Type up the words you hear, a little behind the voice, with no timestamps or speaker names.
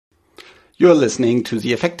You're listening to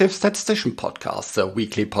the Effective Statistician Podcast, the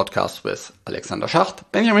weekly podcast with Alexander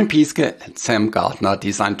Schacht, Benjamin Pieske, and Sam Gardner,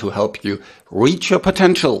 designed to help you reach your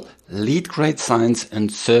potential, lead great science,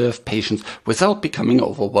 and serve patients without becoming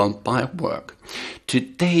overwhelmed by work.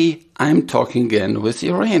 Today, I'm talking again with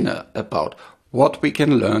Irene about what we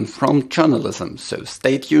can learn from journalism. So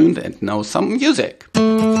stay tuned and now some music.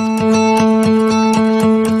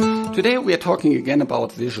 Today we are talking again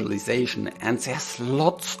about visualization, and there's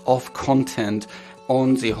lots of content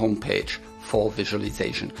on the homepage for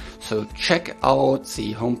visualization. So check out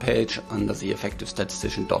the homepage under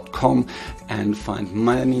theeffectivestatistician.com and find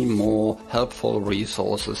many more helpful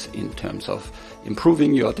resources in terms of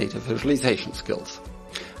improving your data visualization skills.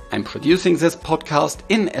 I'm producing this podcast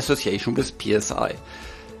in association with PSI,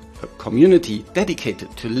 a community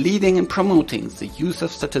dedicated to leading and promoting the use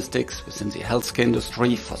of statistics within the healthcare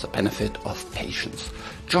industry for the benefit of patients.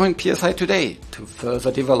 Join PSI today to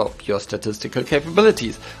further develop your statistical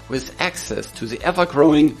capabilities with access to the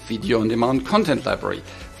ever-growing video-on-demand content library,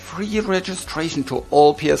 free registration to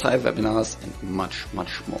all PSI webinars, and much,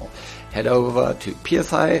 much more. Head over to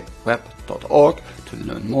psiweb.org to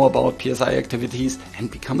learn more about PSI activities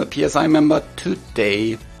and become a PSI member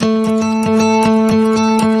today.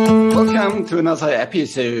 Welcome to another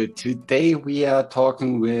episode. Today we are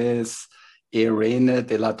talking with Irene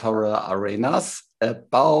de la Torre Arenas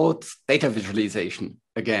about data visualization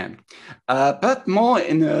again, but more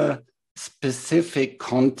in a specific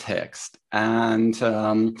context. And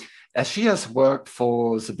as she has worked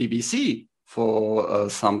for the BBC for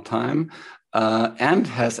some time and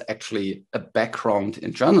has actually a background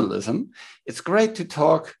in journalism, it's great to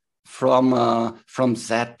talk from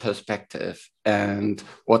that perspective and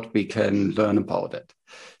what we can learn about it.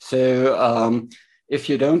 So if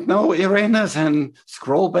you don't know Irene, then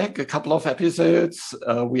scroll back a couple of episodes.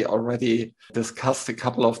 We already discussed a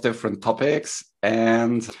couple of different topics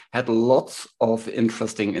and had lots of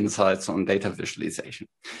interesting insights on data visualization.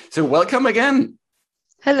 So welcome again.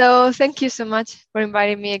 Hello, thank you so much for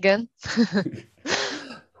inviting me again.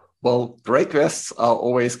 Well, great guests are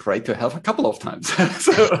always great to have a couple of times.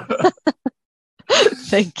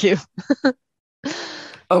 Thank you.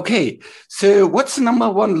 Okay, so what's the number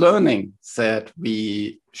one learning that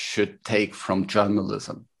we should take from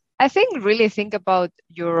journalism? I think really think about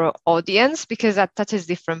your audience, because that touches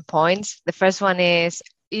different points. The first one is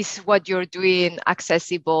what you're doing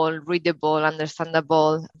accessible, readable,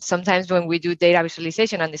 understandable? Sometimes when we do data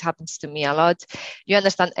visualization, and this happens to me a lot, you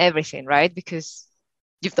understand everything, right? Because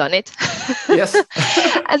you've done it. Yes.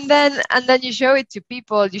 and then you show it to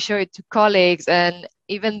people, you show it to colleagues, and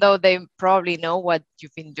even though they probably know what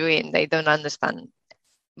you've been doing, they don't understand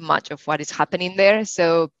much of what is happening there.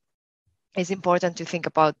 So it's important to think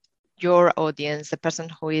about your audience, the person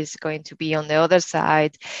who is going to be on the other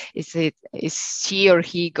side. Is she or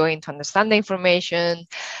he going to understand the information?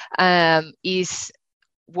 Is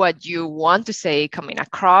what you want to say coming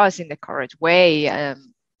across in the correct way?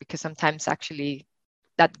 Because sometimes actually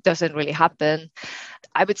that doesn't really happen.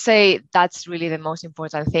 I would say that's really the most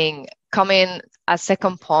important thing. Coming a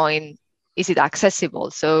second point, is it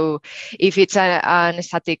accessible? So if it's an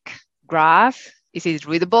static graph, is it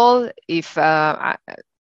readable? If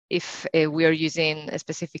we are using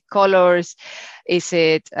specific colors, is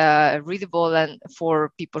it readable and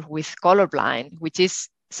for people with colorblind, which is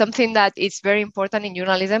something that is very important in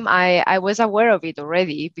journalism. I was aware of it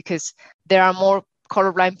already because there are more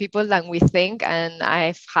colorblind people than we think, and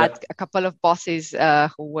I've had a couple of bosses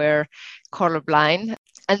who were colorblind.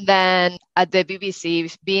 And then at the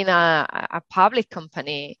BBC, being a public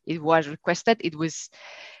company, it was requested.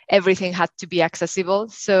 Everything had to be accessible.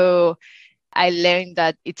 So I learned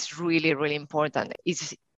that it's really, really important.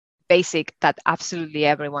 It's basic that absolutely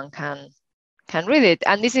everyone can read it.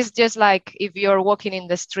 And this is just like if you're walking in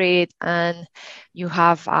the street and you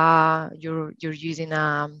have you're using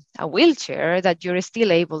a wheelchair, that you're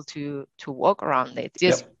still able to walk around it.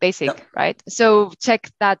 Just basic, right? So check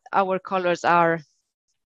that our colors are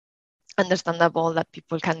understandable, that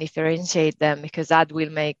people can differentiate them, because that will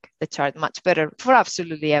make the chart much better for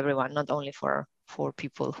absolutely everyone, not only for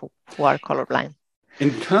people who are colorblind.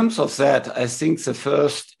 In terms of that, I think the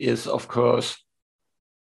first is, of course,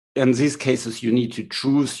 in these cases, you need to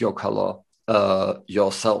choose your color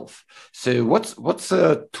yourself. So what's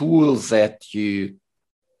a tool that you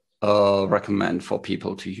recommend for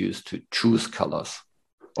people to use to choose colors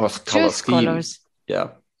or color schemes? Colors. Yeah.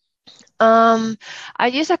 I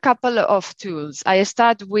use a couple of tools. I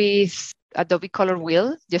start with Adobe Color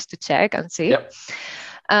Wheel just to check and see. Yep.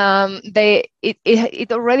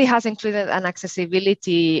 It already has included an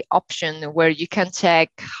accessibility option where you can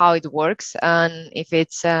check how it works and if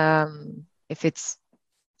it's if it's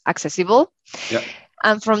accessible. Yeah.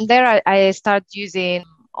 And from there, I start using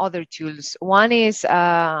other tools. One is,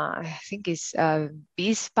 I think is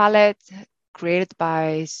Beast Palette, created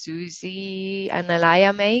by Susie and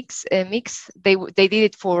Elia Mix. They did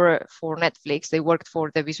it for Netflix. They worked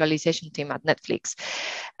for the visualization team at Netflix.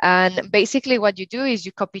 And basically what you do is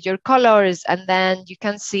you copy your colors, and then you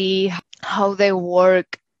can see how they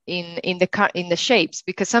work in the shapes,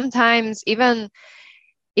 because sometimes even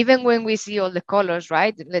when we see all the colors,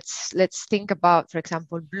 right? Let's think about, for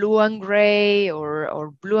example, blue and gray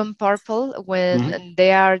or blue and purple. When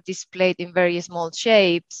they are displayed in very small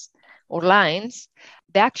shapes or lines,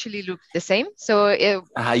 they actually look the same. So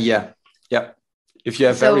yeah. If you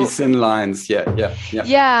have very thin lines,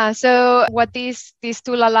 yeah. So what this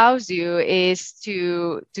tool allows you is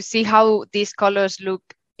to see how these colors look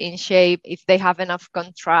in shape, if they have enough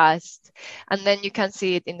contrast, and then you can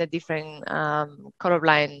see it in the different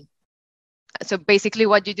colorblind. So basically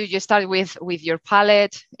what you do, you start with your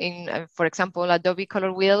palette in, for example, Adobe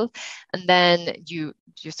Color Wheel, and then you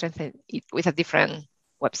strengthen it with a different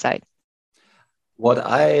website. What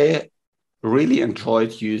I really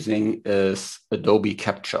enjoyed using is Adobe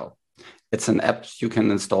Capture. It's an app you can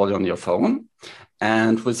install on your phone.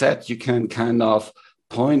 And with that, you can kind of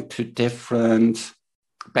point to different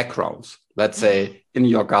backgrounds, let's say in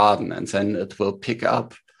your garden, and then it will pick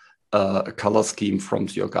up a color scheme from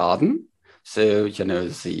your garden. So,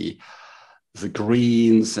 the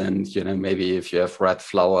greens, and, maybe if you have red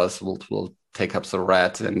flowers, we'll take up the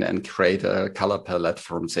red and create a color palette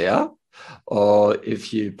from there. Or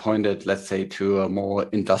if you point it, let's say, to a more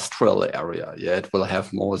industrial area, it will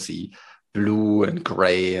have more the blue and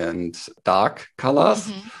gray and dark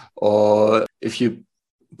colors. Or if you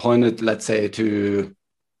point it, let's say, to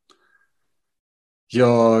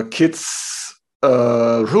your kids'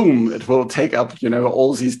 room, it will take up,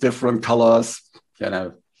 all these different colors,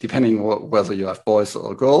 depending whether you have boys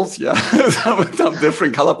or girls. Some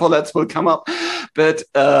different color palettes will come up. But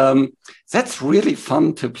that's really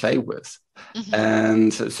fun to play with.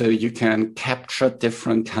 And so you can capture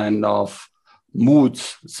different kind of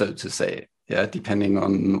moods, so to say, depending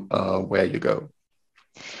on where you go.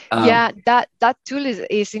 That tool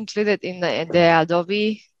is included in the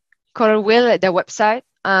Adobe Color Wheel, the website.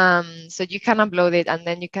 So you can upload it, and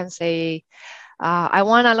then you can say, I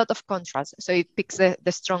want a lot of contrast. So it picks the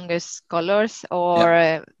strongest colors,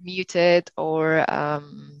 or muted, or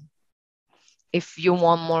if you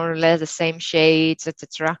want more or less the same shades,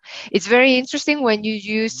 etc. It's very interesting when you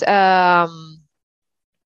use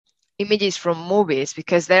images from movies,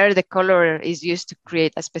 because there the color is used to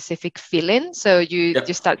create a specific feeling. So you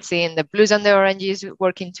start seeing the blues and the oranges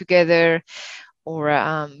working together, or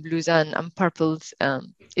blues and purples.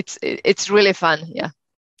 It's really fun.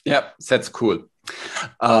 Yeah, that's cool.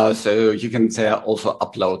 So you can say also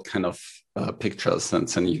upload kind of pictures, and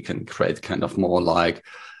then you can create kind of more like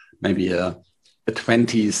maybe a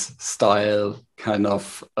 20s style kind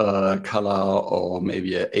of color, or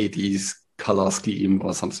maybe a 80s color scheme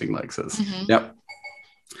or something like this. Yeah.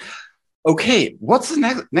 Okay, what's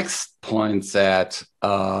the next point that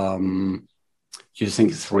you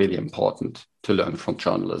think is really important to learn from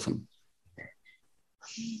journalism?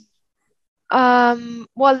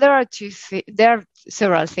 Well, there are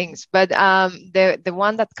several things, but the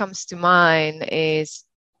one that comes to mind is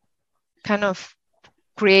kind of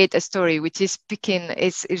create a story which is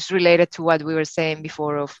is related to what we were saying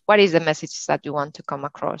before, of what is the message that you want to come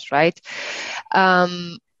across, right?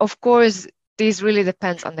 Of course, this really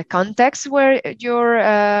depends on the context where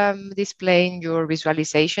you're displaying your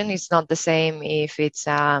visualization. It's not the same if it's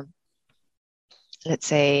let's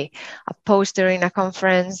say a poster in a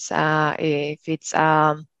conference, if it's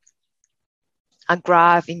a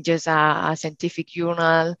graph in just a scientific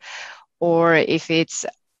journal, or if it's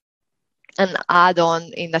an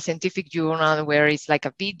add-on in the scientific journal where it's like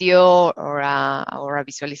a video or a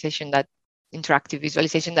visualization, that interactive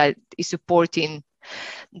visualization that is supporting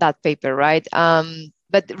that paper, right?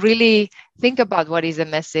 But really think about what is the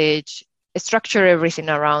message, structure everything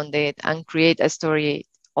around it, and create a story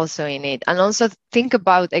also in it. And also think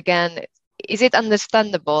about, again, is it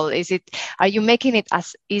understandable? Are you making it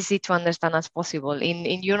as easy to understand as possible?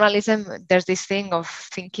 In journalism, there's this thing of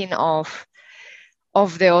thinking of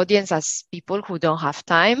the audience as people who don't have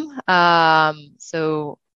time.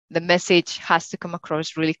 So the message has to come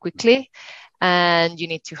across really quickly, and you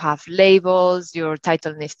need to have labels. Your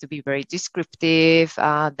title needs to be very descriptive.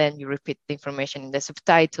 Then you repeat the information in the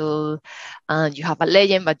subtitle, and you have a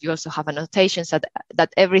legend, but you also have annotations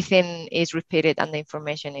that everything is repeated and the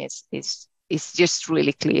information is just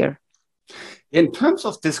really clear. In terms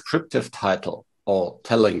of descriptive title, or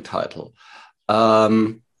telling title,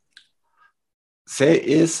 there's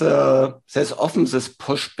often this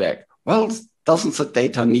pushback. Well, doesn't the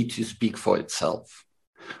data need to speak for itself?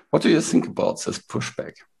 What do you think about this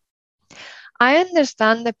pushback? I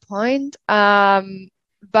understand the point,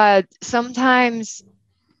 but sometimes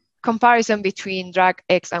comparison between drug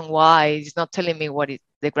X and Y is not telling me what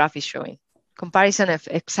the graph is showing. Comparison of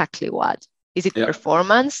exactly what? Is it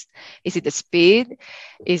performance? Is it the speed?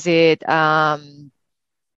 Is it an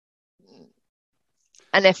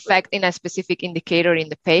effect in a specific indicator in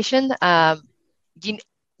the patient?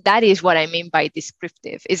 That is what I mean by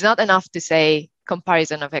descriptive. It's not enough to say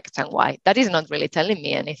comparison of X and Y. That is not really telling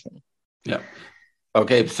me anything. Yeah.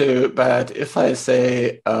 Okay. So, but if I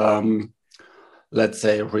say, let's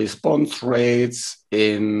say response rates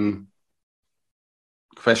in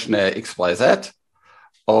questionnaire XYZ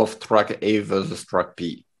of drug A versus drug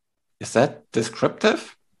B, is that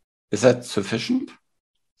descriptive? Is that sufficient?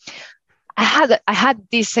 I had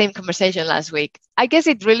this same conversation last week. I guess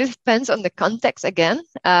it really depends on the context again.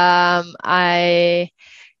 I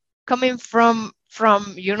coming from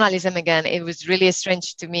journalism again, it was really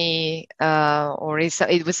strange to me,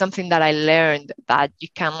 it was something that I learned, that you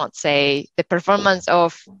cannot say the performance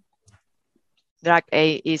of drug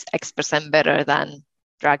A is X% better than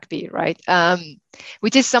drug B, right?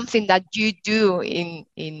 Which is something that you do in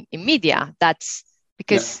media. That's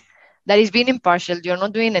because that is being impartial. You're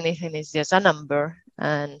not doing anything. It's just a number,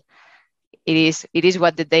 and it is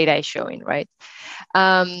what the data is showing, right?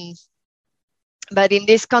 But in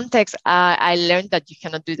this context, I learned that you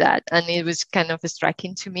cannot do that, and it was kind of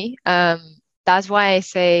striking to me. That's why I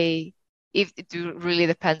say it really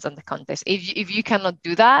depends on the context. If you cannot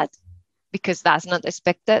do that because that's not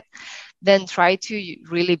expected, then try to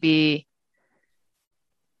really be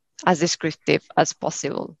as descriptive as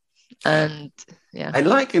possible. And yeah, I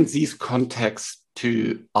like in these contexts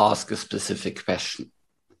to ask a specific question,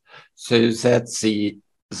 so that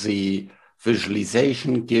the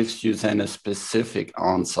visualization gives you then a specific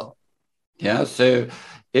answer. Yeah. So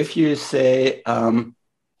if you say, how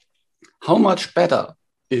much better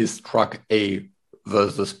is drug A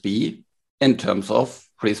versus B in terms of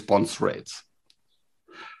response rates?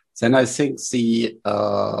 Then I think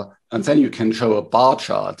and then you can show a bar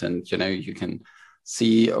chart, and you can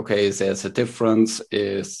see, okay, there's a difference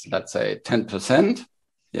is, let's say, 10%.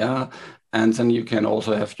 Yeah. And then you can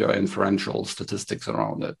also have your inferential statistics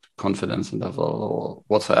around it, confidence interval or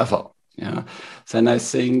whatsoever. Yeah. Then I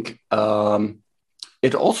think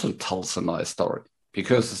it also tells a nice story,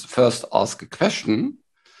 because first ask a question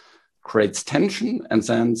creates tension, and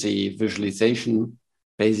then the visualization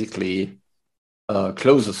basically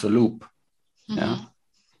closes the loop. Mm-hmm.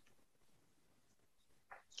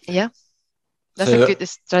 Yeah. That's a good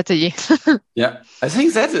strategy. Yeah. I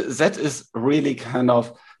think that is really kind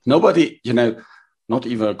of, nobody, not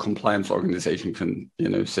even a compliance organization can,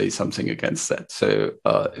 say something against that. So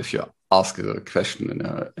if you ask a question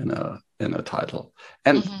in a title,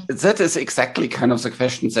 and that is exactly kind of the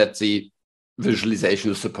question that the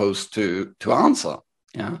visualization is supposed to answer.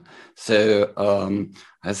 Yeah. So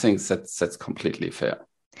I think that's completely fair.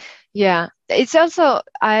 Yeah. It's also,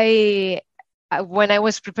 when I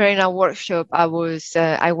was preparing a workshop, I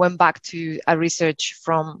went back to a research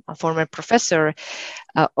from a former professor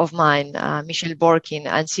of mine, Michelle Borkin,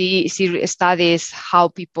 and she studies how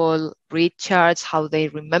people read charts, how they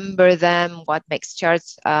remember them, what makes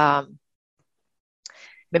charts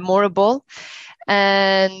memorable.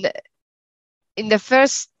 And in the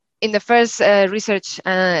first research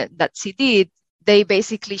that she did, they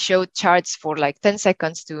basically showed charts for like 10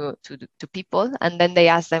 seconds to people, and then they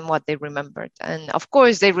asked them what they remembered. And of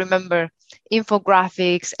course, they remember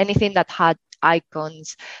infographics, anything that had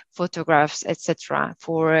icons, photographs, etc.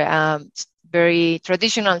 For very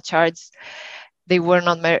traditional charts, they were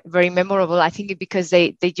not very memorable. I think because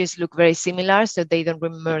they just look very similar, so they don't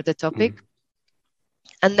remember the topic.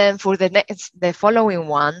 And then for the following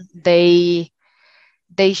one, they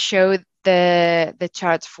showed the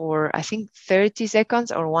chart for, I think, 30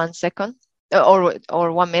 seconds or 1 second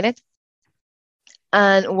or 1 minute.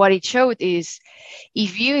 And what it showed is,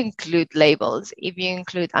 if you include labels, if you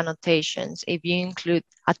include annotations, if you include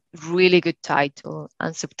a really good title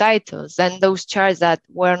and subtitles, then those charts that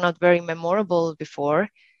were not very memorable before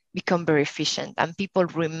become very efficient, and people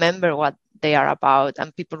remember what they are about,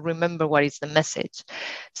 and people remember what is the message.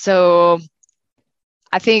 So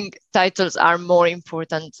I think titles are more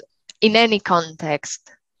important in any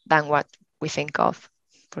context than what we think of,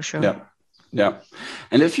 for sure. Yeah.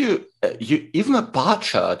 And if you even a bar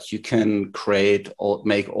chart, you can create or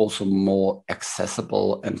make also more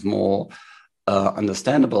accessible and more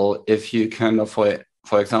understandable if you kind of,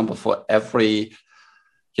 for example, for every,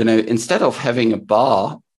 instead of having a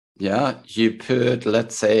bar, you put,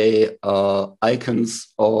 let's say,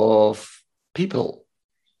 icons of people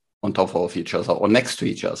on top of each other or next to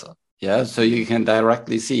each other. Yeah, so you can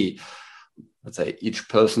directly see, let's say, each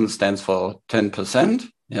person stands for 10%.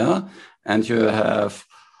 Yeah, and you have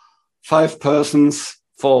 5 persons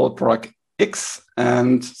for drug X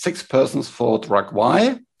and 6 persons for drug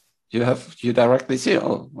Y. You directly see,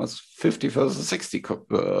 what's 50 versus 60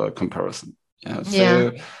 comparison. Yeah,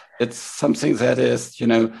 so it's something that is,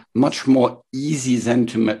 much more easy than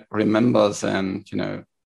to remember than,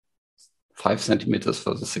 5 centimeters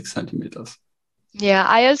versus 6 centimeters. Yeah,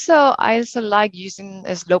 I also like using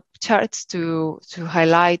slope charts to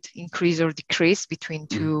highlight increase or decrease between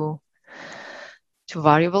two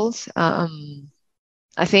variables.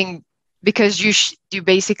 I think because you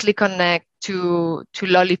basically connect two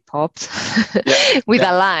lollipops with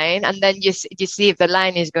a line, and then you see if the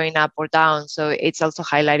line is going up or down. So it's also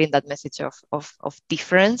highlighting that message of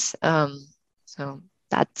difference. So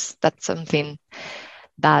that's something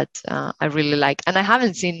that I really like, and I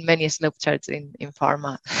haven't seen many slope charts in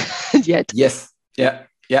pharma yet. Yes, yeah.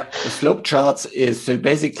 The slope charts is, so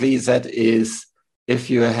basically that is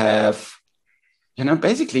if you have,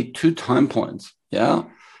 basically 2 time points,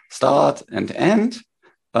 start and end,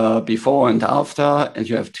 before and after, and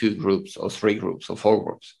you have 2 groups or 3 groups or 4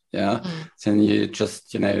 groups, then you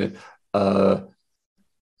just, have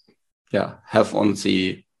on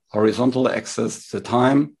the horizontal axis the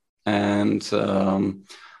time, and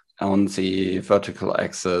on the vertical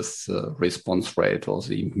axis, response rate or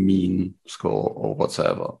the mean score or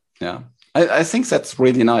whatsoever. Yeah, I think that's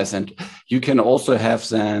really nice. And you can also have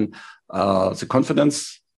then the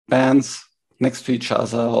confidence bands next to each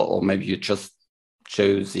other, or maybe you just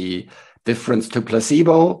show the difference to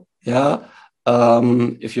placebo. Yeah,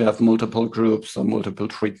 if you have multiple groups or multiple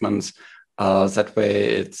treatments, that way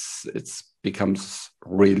it's becomes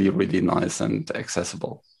really, really nice and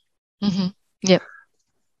accessible. Mm-hmm. Yeah.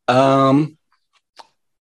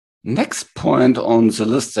 Next point on the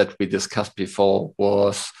list that we discussed before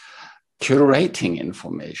was curating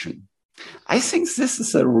information. I think this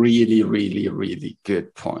is a really, really, really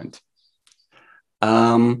good point.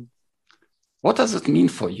 What does it mean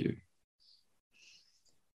for you?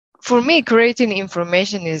 For me, curating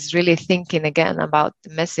information is really thinking again about the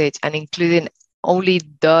message and including only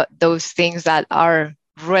those things that are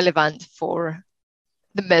relevant for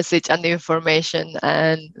the message and the information,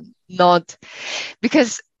 and not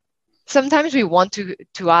because sometimes we want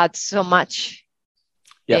to add so much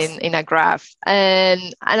in a graph,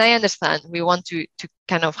 and I understand we want to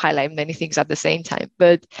kind of highlight many things at the same time,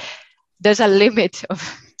 but there's a limit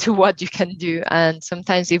to what you can do, and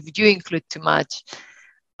sometimes if you include too much,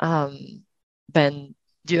 then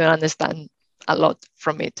you don't understand a lot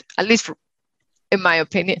from it, at least in my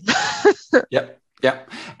opinion. Yeah,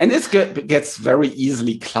 and it gets very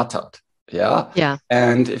easily cluttered. Yeah.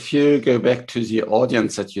 And if you go back to the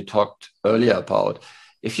audience that you talked earlier about,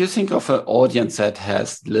 if you think of an audience that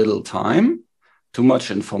has little time, too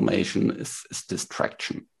much information is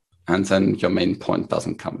distraction, and then your main point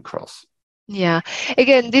doesn't come across. Yeah.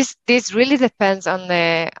 Again, this really depends on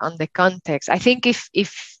the context. I think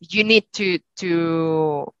if you need to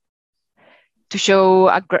show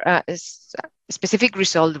a specific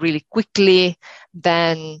result really quickly,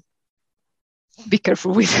 then be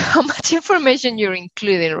careful with how much information you're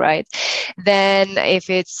including, right? Then if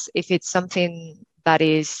it's something that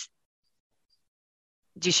is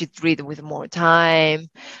you should read with more time,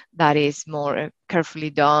 that is more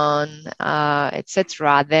carefully done,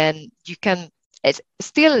 etc., then you can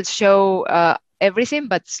still show everything,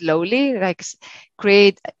 but slowly, like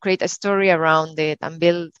create a story around it and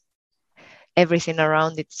build everything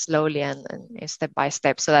around it slowly and step by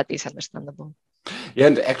step, so that is understandable. Yeah,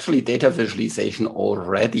 and actually data visualization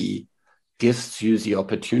already gives you the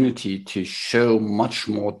opportunity to show much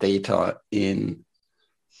more data in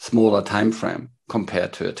smaller time frame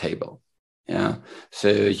compared to a table. Yeah, so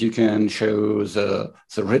you can show the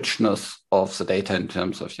richness of the data in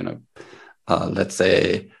terms of, let's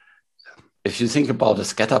say, if you think about a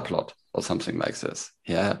scatter plot or something like this,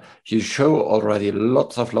 yeah, you show already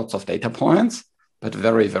lots of data points, but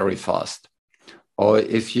very, very fast. Or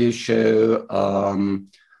if you show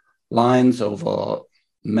lines over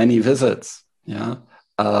many visits, yeah,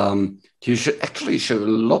 you should actually show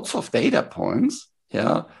lots of data points,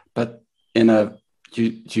 yeah, but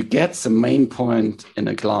you get the main point in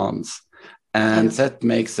a glance, and that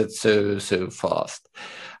makes it so fast.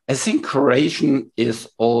 I think curation is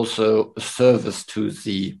also a service to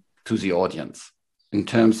the audience. in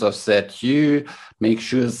terms of that you make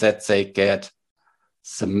sure that they get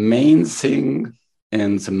the main thing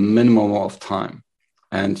in the minimum of time,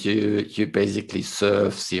 and you basically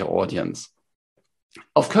serve the audience.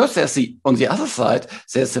 Of course, on the other side,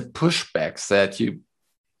 there's a pushback that you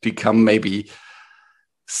become maybe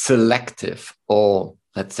selective or,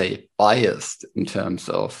 let's say, biased in terms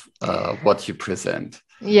of what you present.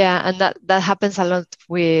 Yeah, and that happens a lot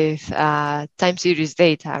with time series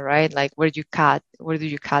data, right? Like where do you cut,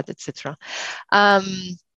 etc.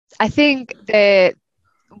 I think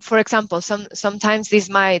for example, sometimes this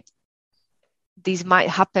might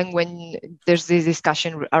happen when there's this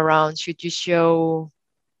discussion around should you show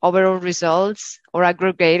overall results or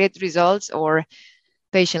aggregated results or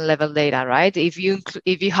patient level data, right? If you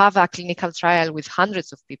have a clinical trial with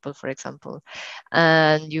hundreds of people, for example,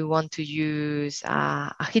 and you want to use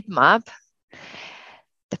a heat map,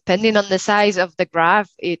 depending on the size of the graph,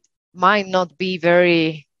 it might not be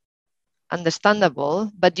very understandable,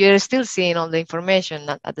 but you're still seeing all the information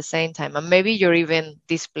at the same time. And maybe you're even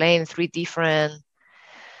displaying three different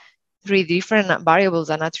variables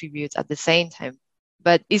and attributes at the same time.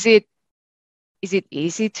 But is it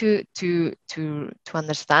easy to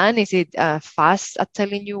understand? Is it fast at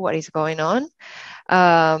telling you what is going on?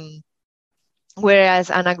 Whereas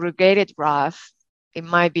an aggregated graph, it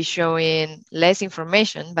might be showing less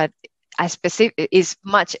information, but is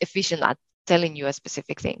much efficient at telling you a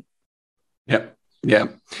specific thing. Yeah.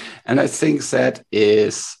 And I think that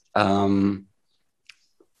is, I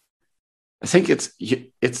think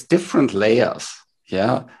it's different layers.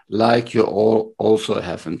 Yeah. Like you also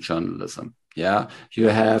have in journalism. Yeah. You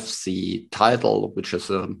have the title, which is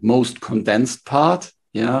the most condensed part.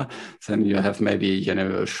 Yeah. Then you have maybe,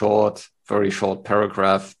 a very short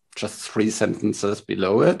paragraph, just 3 sentences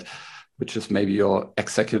below it, which is maybe your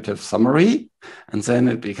executive summary. And then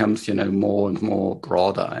it becomes, more and more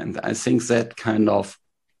broader. And I think that kind of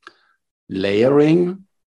layering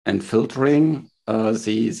and filtering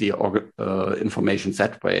the information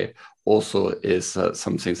that way also is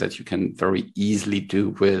something that you can very easily do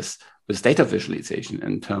with data visualization,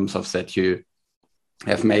 in terms of that you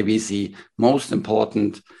have maybe the most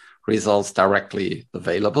important results directly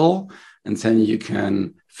available, and then you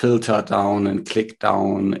can filter down and click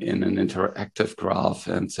down in an interactive graph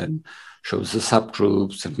and then show the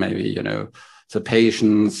subgroups and maybe, the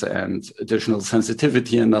patients and additional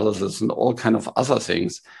sensitivity analysis and all kind of other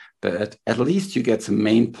things. But at least you get the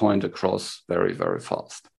main point across very, very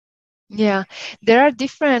fast. Yeah, there are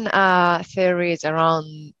different theories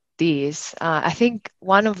around this. I think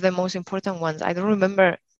one of the most important ones, I don't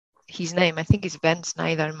remember his name, I think it's Ben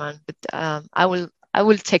Shneiderman, but I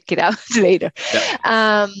will check it out later.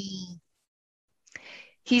 Yeah.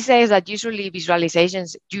 He says that usually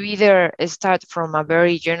visualizations, you either start from a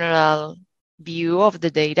very general view of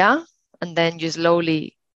the data, and then you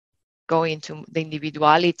slowly go into the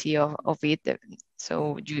individuality of it.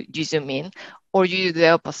 So you zoom in, or you do the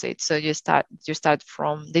opposite. So you start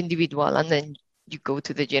from the individual, and then you go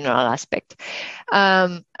to the general aspect.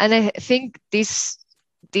 And I think this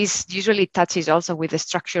usually touches also with the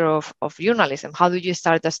structure of journalism. How do you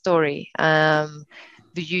start a story? Do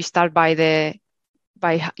you start by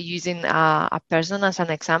using a person as an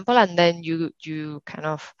example, and then you kind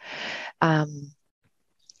of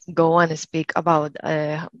go and speak about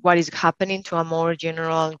what is happening to a more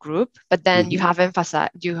general group, but then you have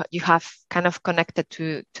emphasized, you have kind of connected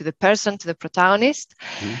to the person, to the protagonist,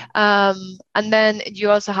 and then you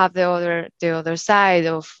also have the other side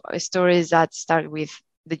of stories that start with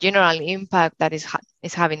the general impact that is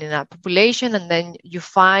having in a population, and then you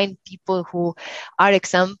find people who are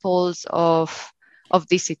examples of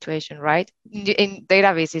this situation, right? In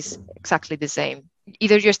database is exactly the same.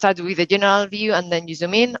 Either you start with the general view and then you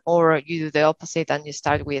zoom in, or you do the opposite and you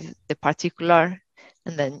start with the particular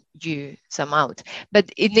and then you zoom out. But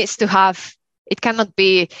it needs to have, it cannot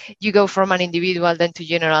be you go from an individual then to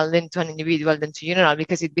general, then to an individual, then to general,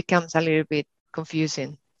 because it becomes a little bit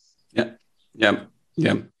confusing. Yeah.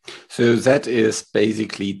 So that is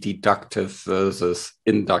basically deductive versus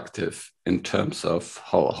inductive in terms of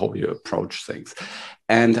how you approach things.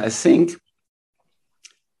 And I think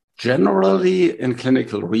generally in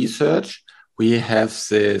clinical research, we have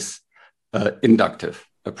this inductive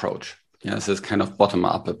approach. This kind of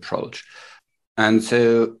bottom-up approach. And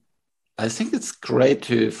so I think it's great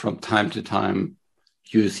to, from time to time,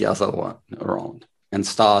 use the other one around and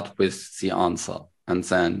start with the answer and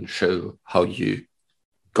then show how you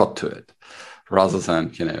got to it, rather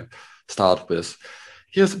than, start with,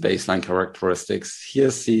 here's the baseline characteristics,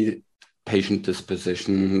 here's the patient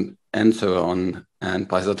disposition, and so on. And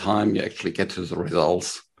by the time you actually get to the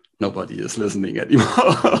results, nobody is listening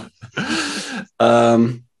anymore.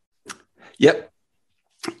 um, yep.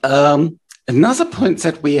 Another point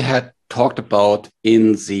that we had talked about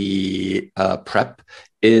in the prep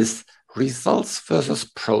is results versus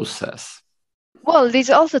process. Well, this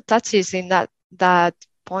also touches in that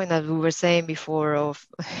point that we were saying before of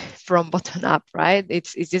from bottom up, right?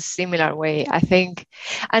 It's just similar way, I think.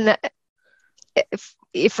 And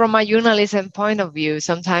if from a journalism point of view,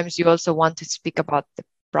 sometimes you also want to speak about the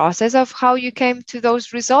process of how you came to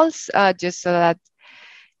those results, just so that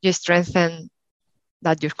you strengthen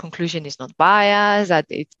that your conclusion is not biased, that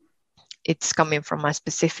it's coming from a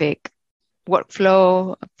specific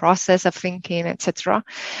workflow, a process of thinking, etc.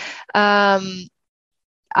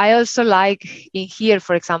 I also like in here,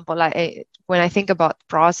 for example, when I think about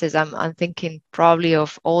process, I'm thinking probably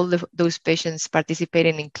of all those patients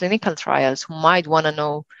participating in clinical trials who might want to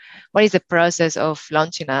know what is the process of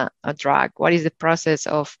launching a drug, what is the process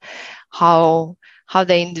of how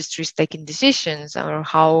the industry is taking decisions, or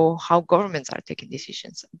how governments are taking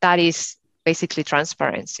decisions. That is basically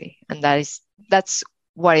transparency, and that's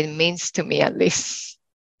what it means to me, at least.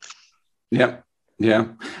 Yeah.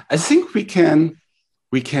 I think we can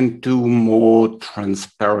do more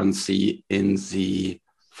transparency in the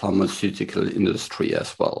pharmaceutical industry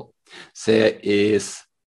as well.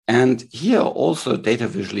 And here also data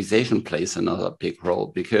visualization plays another big role,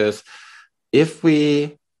 because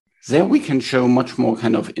we can show much more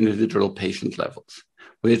kind of individual patient levels,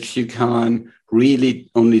 which you can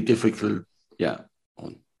really only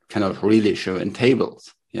cannot really show in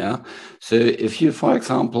tables. Yeah. So if you, for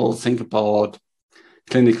example, think about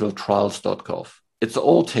clinicaltrials.gov, it's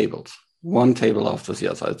all tables, one table after the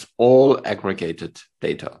other. It's all aggregated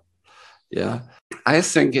data. Yeah. I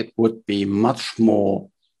think it would be much more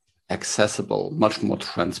accessible, much more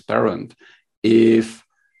transparent if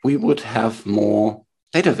we would have more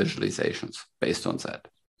data visualizations based on that.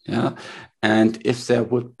 Yeah. And if there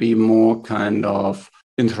would be more kind of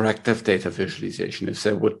interactive data visualization, if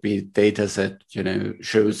there would be data that,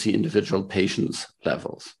 shows the individual patients'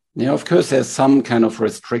 levels. Of course, there's some kind of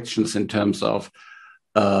restrictions in terms of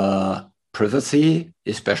privacy,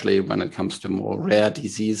 especially when it comes to more rare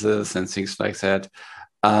diseases and things like that.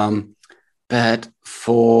 But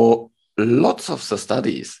for lots of the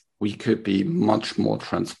studies, we could be much more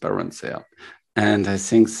transparent there. And I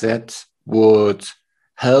think that would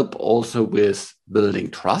help also with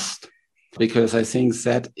building trust, because I think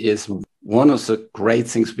that is one of the great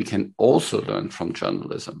things we can also learn from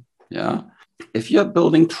journalism. Yeah. If you're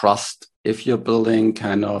building trust, if you're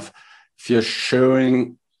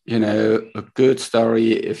showing, a good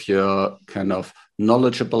story, if you're kind of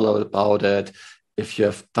knowledgeable about it, if you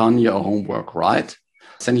have done your homework right,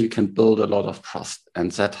 then you can build a lot of trust,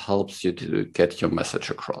 and that helps you to get your message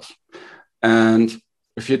across. And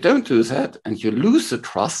if you don't do that and you lose the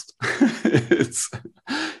trust, it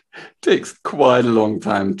takes quite a long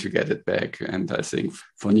time to get it back. And I think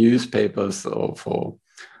for newspapers or for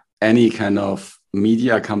any kind of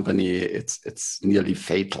media company, it's nearly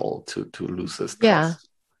fatal to lose this trust.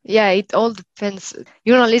 Yeah, it all depends.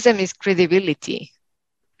 Journalism is credibility.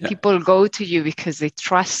 Yeah. People go to you because they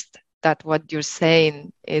trust that what you're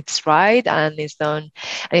saying, it's right and it's done,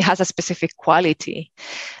 and it has a specific quality.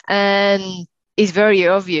 And it's very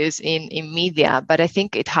obvious in media, but I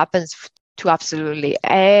think it happens to absolutely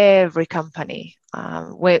every company.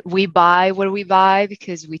 We buy where we buy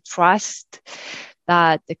because we trust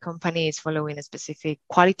that the company is following a specific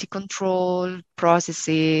quality control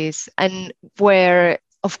processes, and where,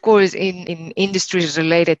 of course, in industries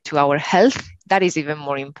related to our health, that is even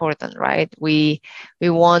more important, right? We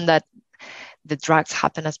want that the drugs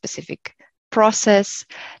happen a specific process,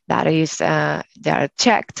 that is, they are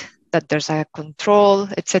checked, that there's a control,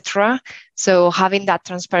 etc. So having that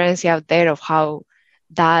transparency out there of how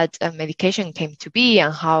that medication came to be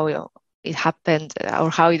and how it happened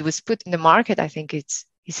or how it was put in the market, I think it's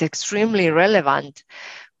extremely relevant,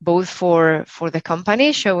 both for the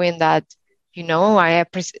company, showing that,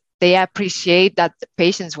 they appreciate that the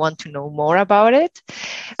patients want to know more about it,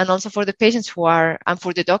 and also for the patients and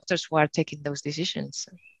for the doctors who are taking those decisions.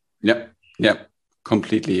 Yeah,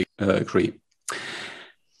 completely agree.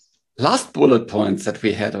 Last bullet point that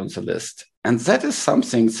we had on the list, and that is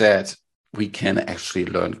something that we can actually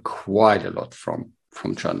learn quite a lot from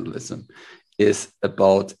journalism, is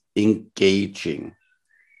about engaging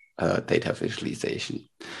data visualization.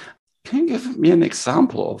 Can you give me an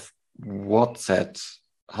example of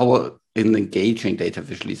how an engaging data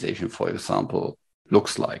visualization, for example,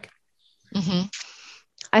 looks like? Mm-hmm.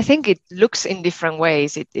 I think it looks in different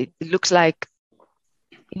ways. It looks like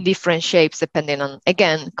in different shapes, depending on,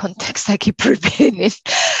 again, context. I keep repeating it.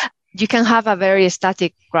 You can have a very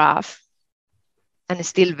static graph and it's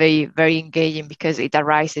still very, very engaging because it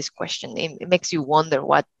arises questions. It makes you wonder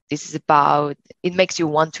what this is about. It makes you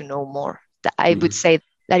want to know more. I would say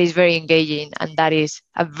that is very engaging, and that is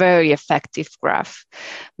a very effective graph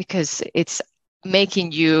because it's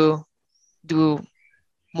making you do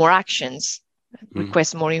more actions,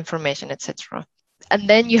 request more information, etc. And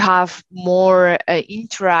then you have more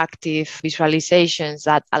interactive visualizations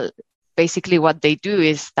that basically what they do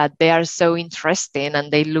is that they are so interesting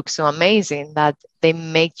and they look so amazing that they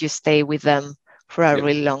make you stay with them for a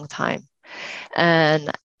really long time.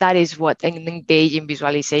 And that is what an engaging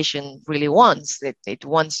visualization really wants. It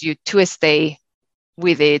wants you to stay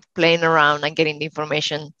with it, playing around and getting the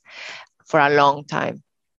information for a long time.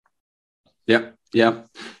 Yeah.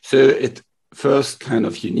 So it first kind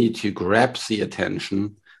of, you need to grab the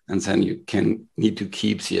attention, and then you need to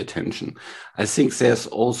keep the attention. I think there's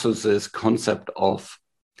also this concept of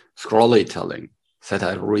scrollytelling that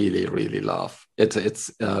I really, really love.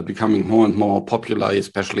 It's becoming more and more popular,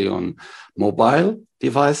 especially on mobile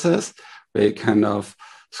devices, where you kind of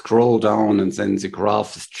scroll down and then the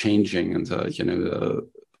graph is changing and the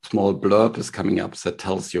small blurb is coming up that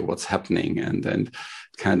tells you what's happening, and then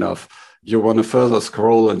kind of you want to further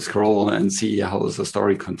scroll and see how the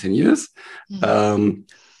story continues.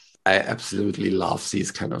 I absolutely love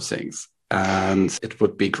these kind of things, and it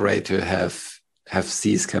would be great to have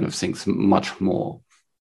these kind of things much more.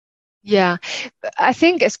 Yeah, I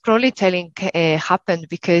think scrollytelling happened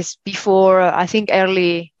because before, I think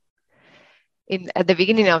early at the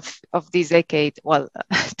beginning of this decade,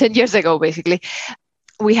 10 years ago, basically,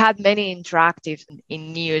 we had many interactive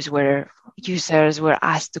in news where users were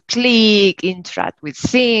asked to click, interact with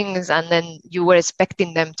things, and then you were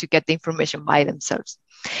expecting them to get the information by themselves.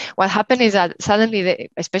 What happened is that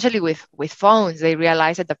suddenly, especially with phones, they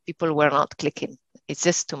realized that people were not clicking. It's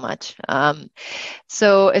just too much.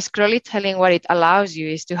 So scrollytelling, what it allows you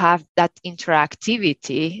is to have that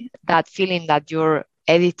interactivity, that feeling that you're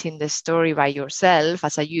editing the story by yourself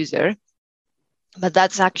as a user. But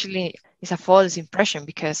that's actually is a false impression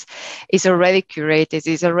because it's already curated,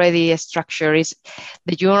 it's already a structure,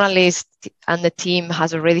 the journalist and the team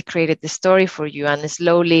has already created the story for you, and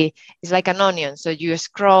slowly it's like an onion. So you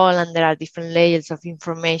scroll and there are different layers of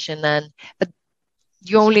information, but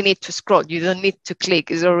you only need to scroll, you don't need to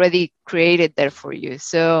click, it's already created there for you.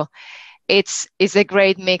 So it's a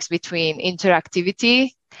great mix between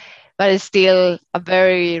interactivity, but it's still a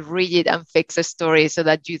very rigid and fixed story so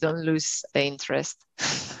that you don't lose the interest.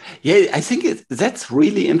 Yeah, I think that's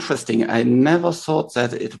really interesting. I never thought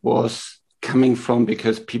that it was coming from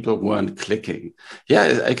because people weren't clicking.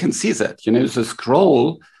 Yeah, I can see that. The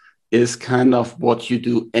scroll is kind of what you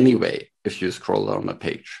do anyway if you scroll down a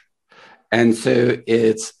page. And so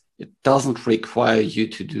it doesn't require you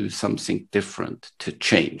to do something different to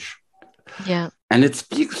change. Yeah. And it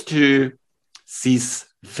speaks to these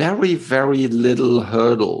very, very little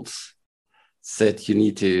hurdles that you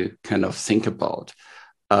need to kind of think about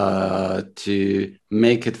to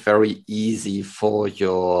make it very easy for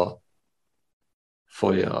your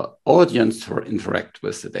audience to interact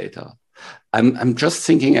with the data. I'm just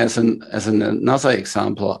thinking as another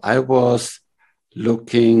example. I was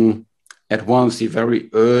looking at one of the very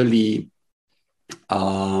early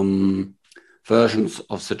versions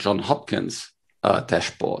of the Johns Hopkins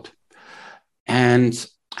dashboard, and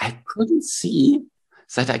I couldn't see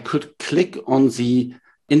that I could click on the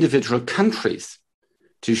individual countries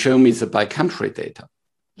to show me the by country data,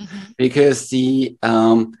 because these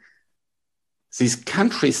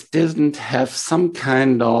countries didn't have some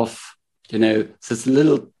kind of, this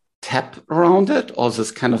little tab around it or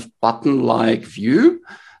this kind of button-like view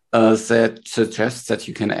that suggests that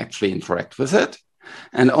you can actually interact with it.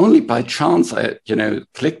 And only by chance, I,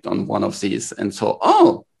 clicked on one of these and saw,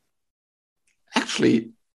 oh,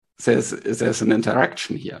 actually, there's an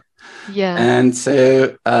interaction here. Yeah. And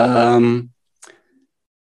so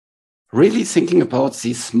really thinking about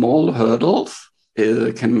these small hurdles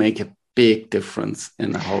can make a big difference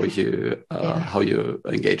in how you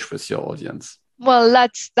engage with your audience. Well,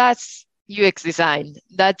 that's UX design.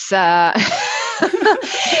 That's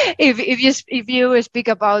if you speak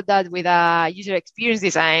about that with a user experience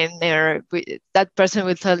designer, that person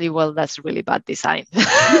will tell you, well, that's really bad design.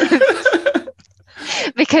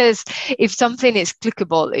 Because if something is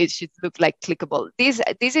clickable, it should look like clickable.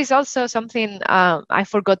 This is also something I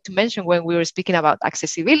forgot to mention when we were speaking about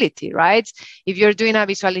accessibility, right? If you're doing a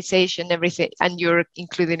visualization, everything, and you're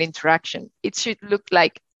including interaction, it should look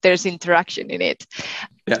like there's interaction in it.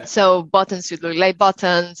 Yeah. So buttons should look like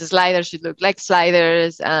buttons, sliders should look like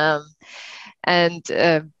sliders, and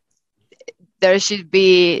there should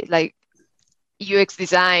be like UX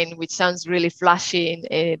design, which sounds really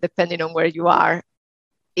flashy depending on where you are.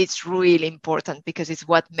 It's really important because it's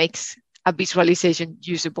what makes a visualization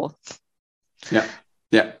usable. Yeah,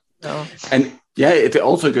 yeah. So. And yeah, it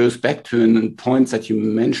also goes back to a point that you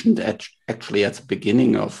mentioned actually at the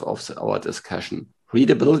beginning of our discussion,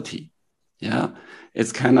 readability. Yeah,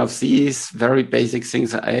 it's kind of these very basic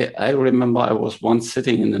things. I remember I was once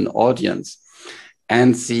sitting in an audience,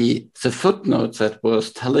 and the footnote that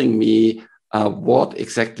was telling me what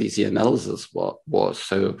exactly the analysis was.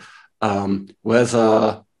 So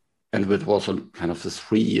whether, and it was a kind of a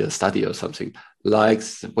 3-year study or something, like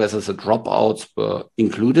whether the dropouts were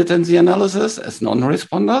included in the analysis as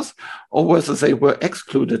non-responders, or whether they were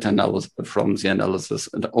excluded from the analysis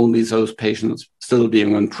and only those patients still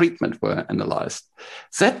being on treatment were analyzed.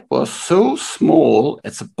 That was so small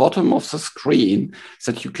at the bottom of the screen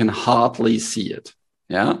that you can hardly see it.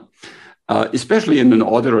 Yeah. Especially in an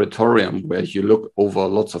auditorium where you look over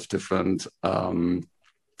lots of different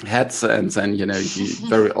heads, and then you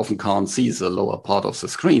very often can't see the lower part of the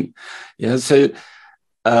screen. Yeah, so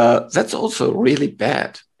that's also really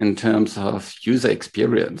bad in terms of user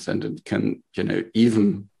experience, and it can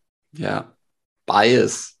even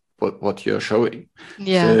bias what you're showing.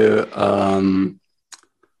 Yeah.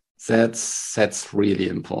 So that's really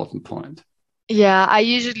important point. Yeah, I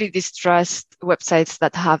usually distrust websites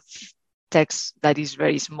that have text that is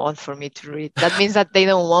very small for me to read. That means that they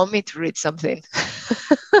don't want me to read something.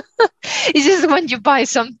 It's just when you buy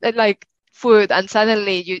something like food and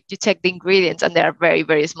suddenly you check the ingredients and they are very,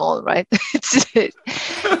 very small, right?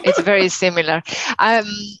 It's very similar.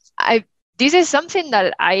 This is something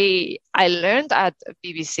that I learned at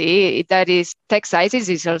BBC, that is text sizes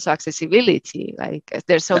is also accessibility. Like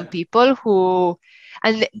there's some people who,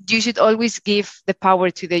 and you should always give the power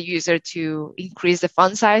to the user to increase the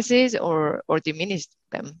font sizes or diminish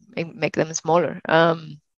them and make them smaller.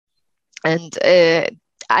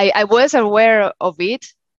 I was aware of it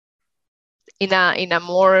in a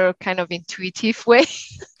more kind of intuitive way.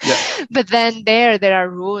 Yeah. But then there are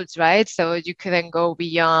rules, right? So you couldn't go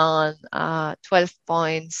beyond 12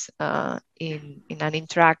 points in an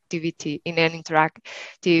interactive,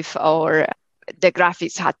 or the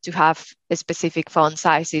graphics had to have a specific font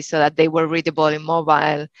sizes so that they were readable in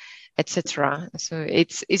mobile, etc. So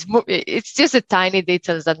it's just the tiny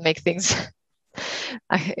details that make things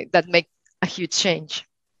that make a huge change.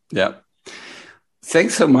 Yeah.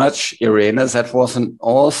 Thanks so much, Irene. That was an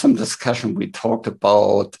awesome discussion. We talked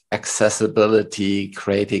about accessibility,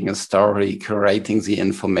 creating a story, curating the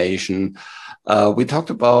information. We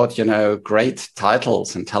talked about, great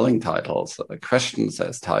titles and telling titles, questions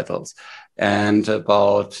as titles, and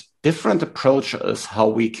about different approaches, how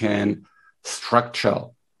we can structure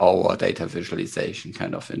our data visualization,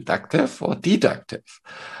 kind of inductive or deductive.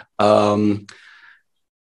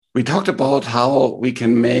 We talked about how we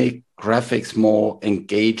can make graphics more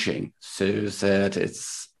engaging so that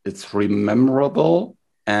it's rememberable,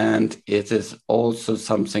 and it is also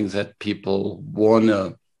something that people want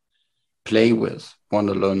to play with, want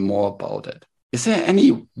to learn more about it. Is there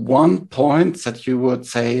any one point that you would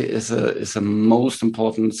say is a most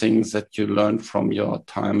important thing that you learned from your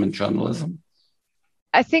time in journalism?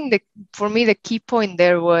 I think for me, the key point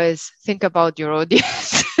there was think about your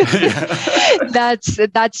audience.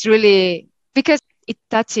 That's really, because it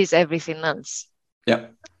touches everything else. Yeah.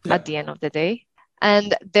 At the end of the day.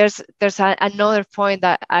 And there's another point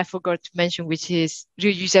that I forgot to mention, which is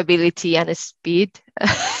reusability and speed,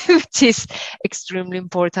 which is extremely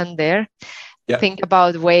important there. Yeah. Think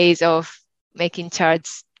about ways of making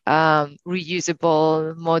charts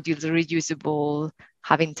reusable, modules reusable,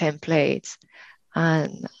 having templates,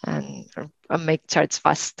 and make charts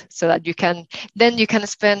fast, so that you can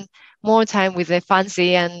spend more time with the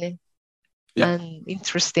fancy and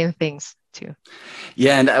interesting things too.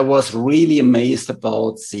 Yeah, and I was really amazed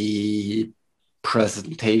about the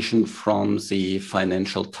presentation from the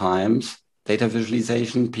Financial Times data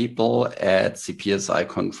visualization people at the PSI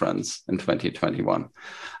conference in 2021.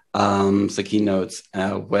 The keynotes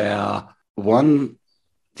where one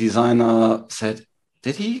designer said,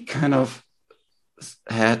 did he kind of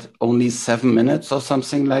had only 7 minutes or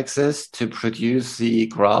something like this to produce the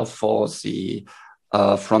graph for the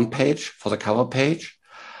front page, for the cover page.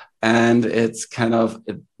 And it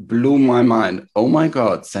blew my mind. Oh my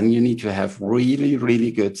God, then you need to have really,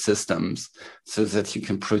 really good systems so that you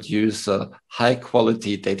can produce a high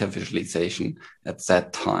quality data visualization at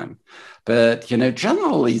that time. But,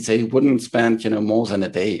 generally they wouldn't spend, more than a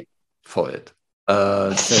day for it.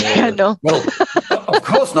 No. Well, of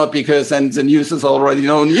course not, because then the news is already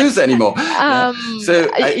no news anymore. So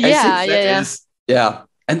I think that is,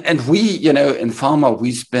 And we, in pharma,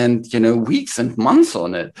 we spend, weeks and months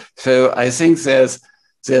on it. So I think there's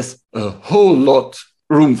a whole lot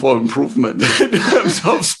room for improvement in terms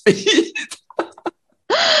of speed.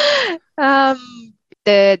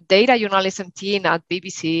 The data journalism team at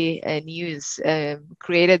BBC News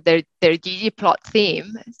created their ggplot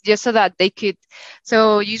theme just so that they could.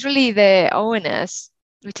 So usually the ONS,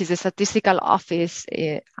 which is a statistical office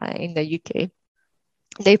in the UK,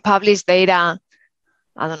 they publish data,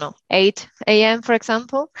 8 a.m., for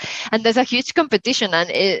example, and there's a huge competition. And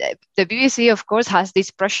the BBC, of course, has this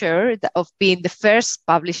pressure of being the first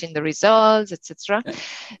publishing the results, etc. Yeah.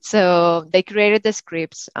 So they created the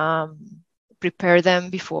scripts, prepare them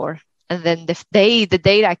before, and then the day the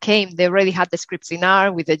data came, they already had the scripts in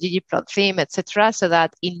R with the ggplot theme, etc., so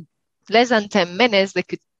that in less than 10 minutes they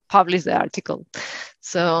could publish the article.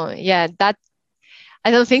 So that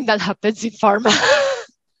I don't think that happens in pharma.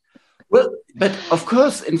 Well, but of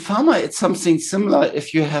course in pharma it's something similar.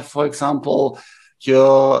 If you have, for example,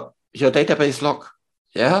 your database log,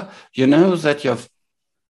 you know that your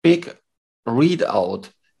big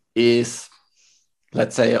readout is,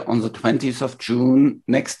 let's say, on the 20th of June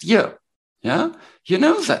next year. You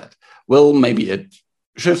know that. Well, maybe it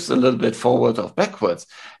shifts a little bit forward or backwards,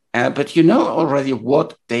 but you know already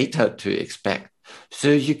what data to expect. So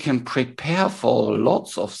you can prepare for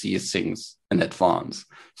lots of these things in advance.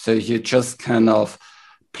 So you just kind of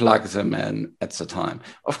plug them in at the time.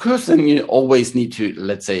 Of course, then you always need to,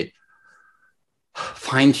 let's say,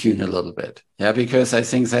 fine-tune a little bit, because I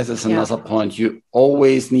think that is another point. You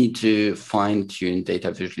always need to fine-tune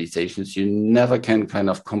data visualizations. You never can kind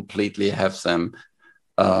of completely have them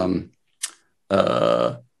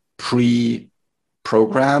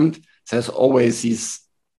pre-programmed. There's always these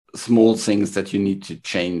small things that you need to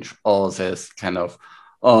change, or there's kind of,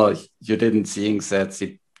 you didn't think that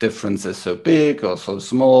the difference is so big or so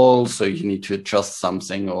small, so you need to adjust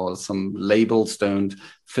something, or some labels don't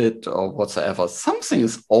fit or whatsoever. Something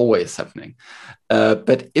is always happening.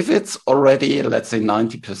 But if it's already, let's say,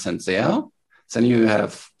 90% there, then you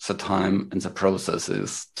have the time and the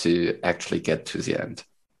processes to actually get to the end.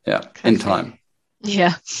 In time.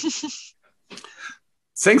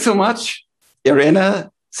 Thanks so much, Irene.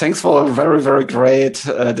 Thanks for a very, very great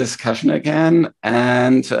discussion again.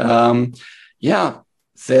 And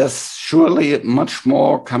there's surely much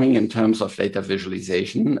more coming in terms of data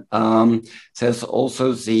visualization. There's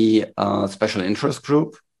also the special interest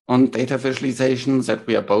group on data visualization that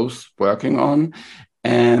we are both working on.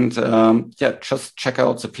 And just check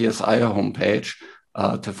out the PSI homepage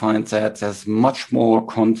to find that there's much more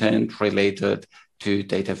content related to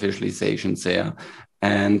data visualizations there.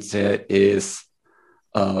 And there is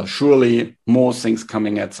surely more things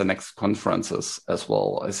coming at the next conferences as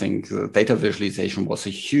well. I think data visualization was a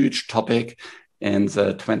huge topic in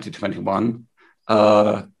the 2021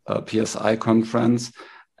 PSI conference,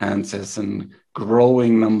 and there's a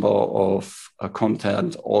growing number of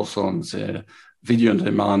content also on the video on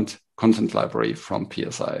demand content library from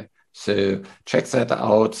PSI. So check that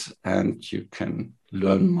out, and you can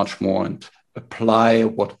learn much more and apply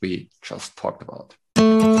what we just talked about.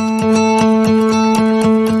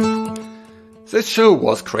 This show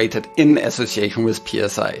was created in association with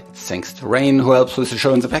PSI. Thanks to Rain, who helps with the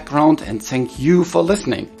show in the background, and thank you for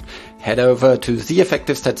listening. Head over to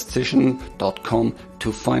theeffectivestatistician.com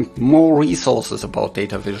to find more resources about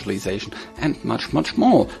data visualization and much, much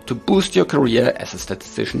more to boost your career as a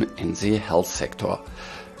statistician in the health sector.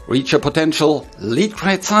 Reach your potential, lead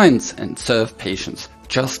great science, and serve patients.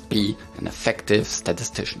 Just be an effective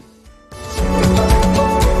statistician.